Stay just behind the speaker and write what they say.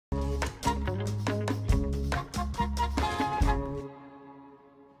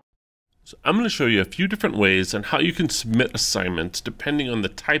So I'm going to show you a few different ways on how you can submit assignments depending on the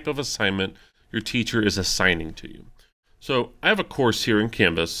type of assignment your teacher is assigning to you. So I have a course here in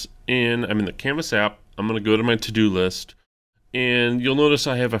Canvas, and I'm in the Canvas app. I'm going to go to my to-do list, and you'll notice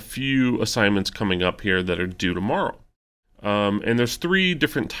I have a few assignments coming up here that are due tomorrow. And there's 3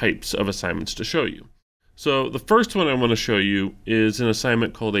 different types of assignments to show you. So the first one I want to show you is an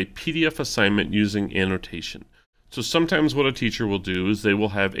assignment called a PDF assignment using annotation. So sometimes what a teacher will do is they will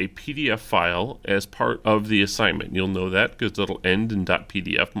have a PDF file as part of the assignment. You'll know that because it'll end in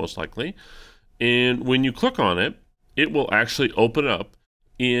 .pdf most likely. And when you click on it, it will actually open up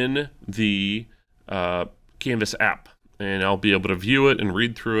in the Canvas app. And I'll be able to view it and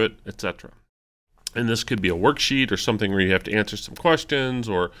read through it, etc. And this could be a worksheet or something where you have to answer some questions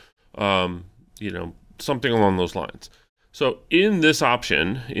or, something along those lines. So in this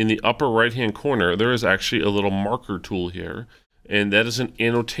option, in the upper right-hand corner, there is actually a little marker tool here, and that is an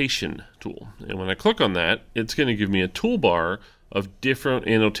annotation tool. And when I click on that, it's going to give me a toolbar of different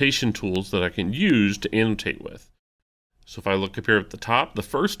annotation tools that I can use to annotate with. So if I look up here at the top, the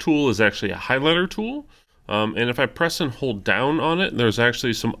first tool is actually a highlighter tool. And if I press and hold down on it, there's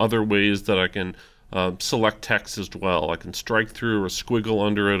actually some other ways that I can select text as well. I can strike through or squiggle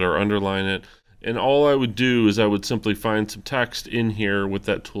under it or underline it. And all I would do is I would simply find some text in here with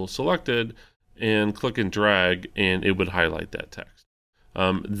that tool selected and click and drag, and it would highlight that text.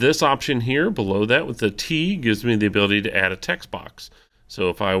 This option here below that with the T gives me the ability to add a text box. So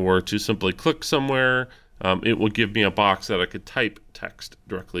if I were to simply click somewhere, it will give me a box that I could type text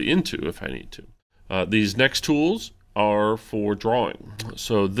directly into if I need to. These next tools are for drawing.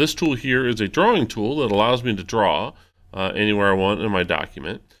 So this tool here is a drawing tool that allows me to draw anywhere I want in my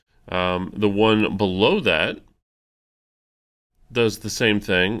document. The one below that does the same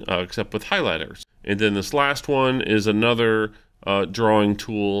thing except with highlighters. And then this last one is another drawing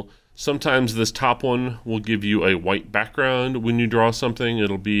tool. Sometimes this top one will give you a white background when you draw something.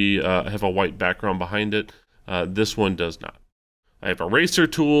 It'll be have a white background behind it. This one does not. I have a eraser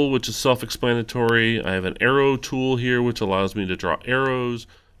tool, which is self-explanatory. I have an arrow tool here, which allows me to draw arrows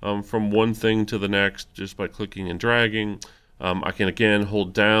from one thing to the next just by clicking and dragging. I can again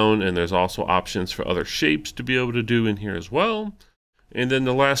hold down, and there's also options for other shapes to be able to do in here as well. And then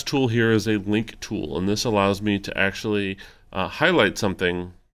the last tool here is a link tool, and this allows me to actually highlight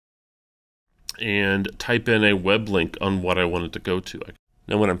something and type in a web link on what I wanted to go to.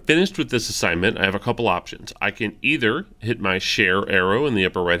 Now when I'm finished with this assignment, I have a couple options. I can either hit my share arrow in the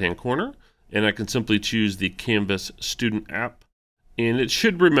upper right hand corner, and I can simply choose the Canvas student app. And it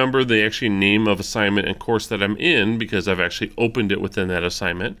should remember the actual name of assignment and course that I'm in because I've actually opened it within that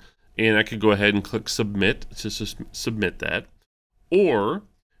assignment. And I could go ahead and click submit to submit that. Or,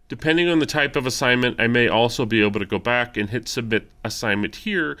 depending on the type of assignment, I may also be able to go back and hit submit assignment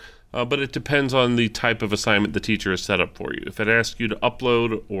here, but it depends on the type of assignment the teacher has set up for you. If it asks you to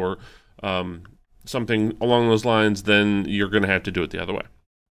upload or something along those lines, then you're going to have to do it the other way.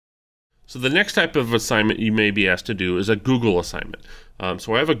 So the next type of assignment you may be asked to do is a Google assignment.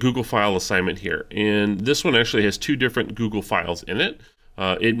 So I have a Google file assignment here, and this one actually has 2 different Google files in it.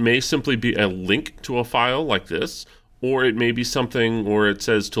 It may simply be a link to a file like this, or it may be something where it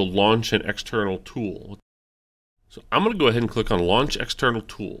says to launch an external tool. So I'm going to go ahead and click on Launch External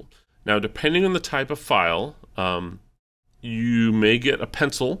Tool. Now, depending on the type of file, you may get a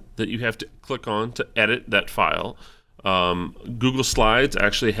pencil that you have to click on to edit that file. Google Slides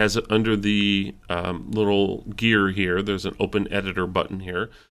actually has it under the little gear here. There's an Open Editor button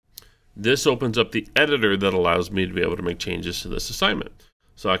here. This opens up the editor that allows me to be able to make changes to this assignment.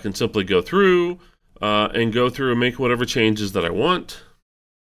 So I can simply go through and make whatever changes that I want.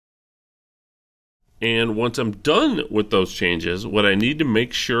 And once I'm done with those changes, what I need to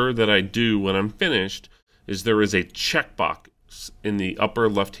make sure that I do when I'm finished is there is a checkbox in the upper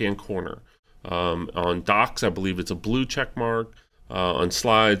left-hand corner. On Docs, I believe it's a blue check mark. On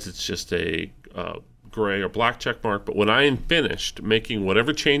Slides, it's just a gray or black check mark. But when I am finished making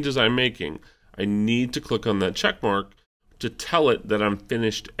whatever changes I'm making, I need to click on that check mark to tell it that I'm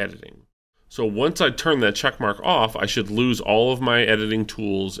finished editing. So once I turn that check mark off, I should lose all of my editing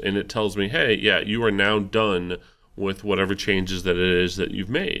tools, and it tells me, hey, yeah, you are now done with whatever changes that it is that you've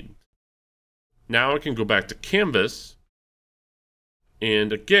made. Now I can go back to Canvas.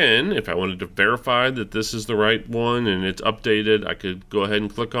 And again, if I wanted to verify that this is the right one and it's updated, I could go ahead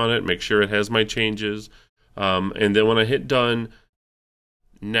and click on it, make sure it has my changes. And then when I hit done,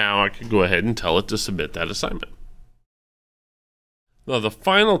 now I can go ahead and tell it to submit that assignment. Now, the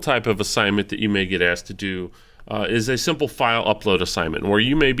final type of assignment that you may get asked to do is a simple file upload assignment where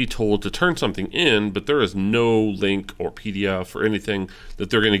you may be told to turn something in, but there is no link or PDF or anything that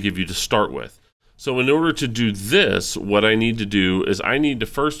they're going to give you to start with. So in order to do this, what I need to do is I need to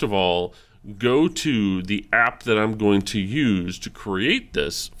first of all go to the app that I'm going to use to create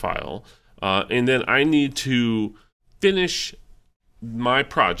this file, and then I need to finish my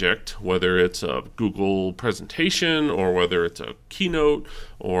project, whether it's a Google presentation or whether it's a keynote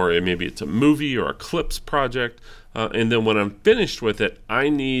or maybe it's a movie or a clips project. And then when I'm finished with it, I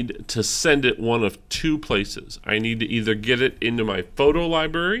need to send it one of two places. I need to either get it into my photo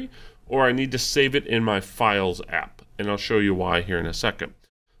library or I need to save it in my Files app. And I'll show you why here in a second.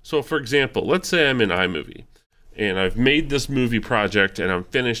 So for example, let's say I'm in iMovie and I've made this movie project and I'm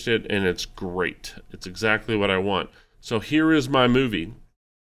finished it and it's great. It's exactly what I want. So here is my movie,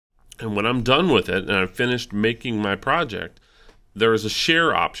 and when I'm done with it and I've finished making my project, there is a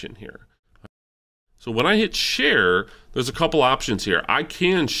share option here. So when I hit share, there's a couple options here. I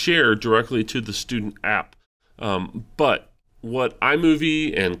can share directly to the student app, but what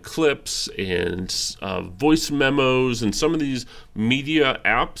iMovie and Clips and voice memos and some of these media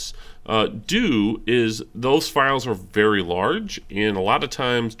apps do is those files are very large, and a lot of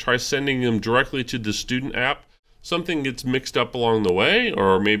times try sending them directly to the student app. Something gets mixed up along the way,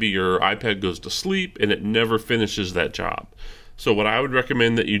 or maybe your iPad goes to sleep and it never finishes that job. So what I would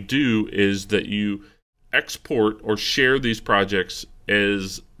recommend that you do is that you export or share these projects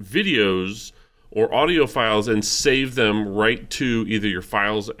as videos or audio files and save them right to either your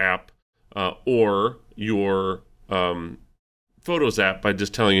Files app or your Photos app by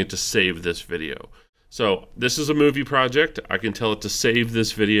just telling it to save this video. So this is a movie project. I can tell it to save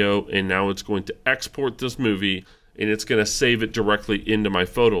this video, and now it's going to export this movie, and it's going to save it directly into my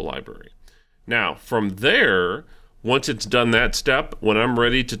photo library. Now, from there, once it's done that step, when I'm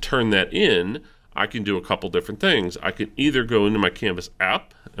ready to turn that in, I can do a couple different things. I can either go into my Canvas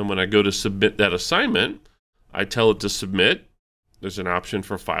app, and when I go to submit that assignment, I tell it to submit. There's an option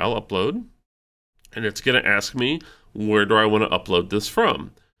for file upload, and it's going to ask me, where do I want to upload this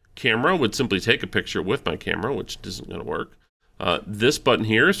from? Camera would simply take a picture with my camera, which isn't going to work. This button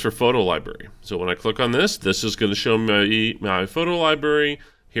here is for photo library. So when I click on this, this is going to show me my photo library.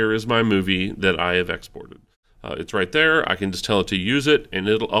 Here is my movie that I have exported. It's right there. I can just tell it to use it, and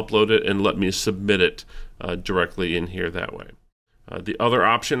it'll upload it and let me submit it directly in here that way. The other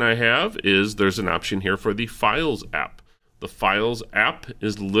option I have is there's an option here for the Files app. The Files app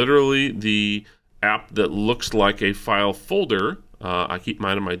is literally the app that looks like a file folder. I keep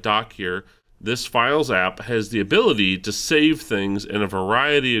mine in my dock here. This Files app has the ability to save things in a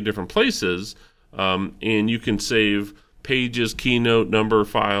variety of different places, and you can save pages, keynote, number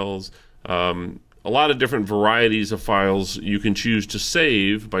files, a lot of different varieties of files you can choose to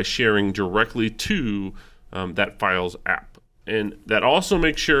save by sharing directly to that Files app. And that also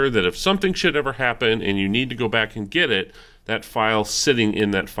makes sure that if something should ever happen and you need to go back and get it, that file's sitting in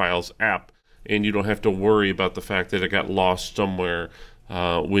that Files app, and you don't have to worry about the fact that it got lost somewhere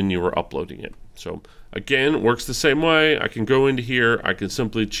when you were uploading it. So again, it works the same way. I can go into here, I can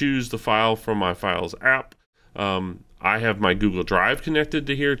simply choose the file from my Files app. I have my Google Drive connected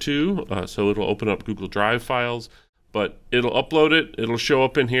to here too, so it'll open up Google Drive files, but it'll upload it, it'll show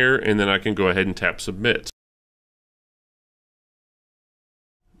up in here, and then I can go ahead and tap Submit.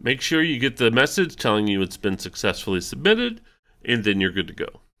 Make sure you get the message telling you it's been successfully submitted, and then you're good to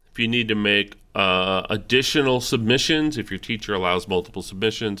go. If you need to make additional submissions, if your teacher allows multiple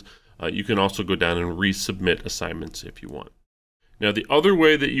submissions, you can also go down and resubmit assignments if you want. Now, the other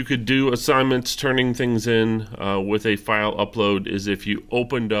way that you could do assignments, turning things in with a file upload, is if you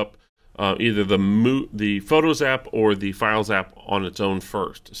opened up either the Photos app or the Files app on its own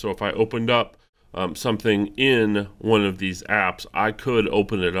first. So if I opened up something in one of these apps, I could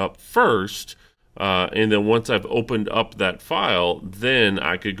open it up first, and then once I've opened up that file, then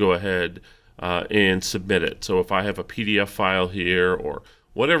I could go ahead and submit it. So if I have a PDF file here or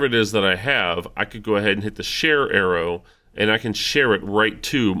whatever it is that I have, I could go ahead and hit the share arrow, and I can share it right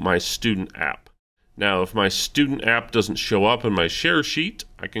to my student app. Now, if my student app doesn't show up in my share sheet,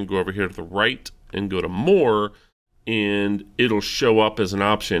 I can go over here to the right and go to More, and it'll show up as an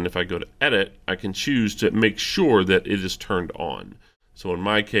option. If I go to Edit, I can choose to make sure that it is turned on. So in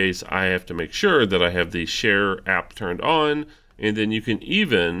my case, I have to make sure that I have the Share app turned on, and then you can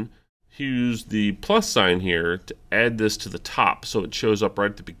even use the plus sign here to add this to the top so it shows up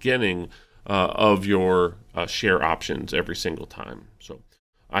right at the beginning of your share options every single time. So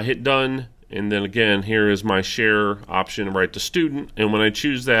I hit done, and then again, here is my share option right to student, and when I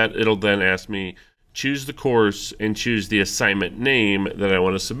choose that, it'll then ask me choose the course and choose the assignment name that I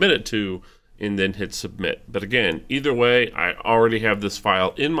want to submit it to, and then hit submit. But again, either way, I already have this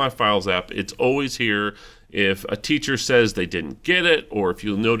file in my Files app. It's always here. If a teacher says they didn't get it, or if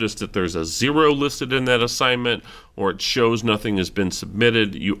you'll notice that there's a 0 listed in that assignment, or it shows nothing has been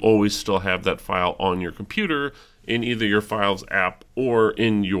submitted, you always still have that file on your computer in either your Files app or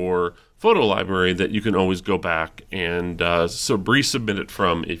in your photo library that you can always go back and resubmit it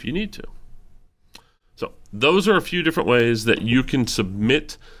from if you need to. So those are a few different ways that you can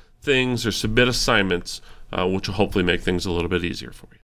submit things or submit assignments, which will hopefully make things a little bit easier for you.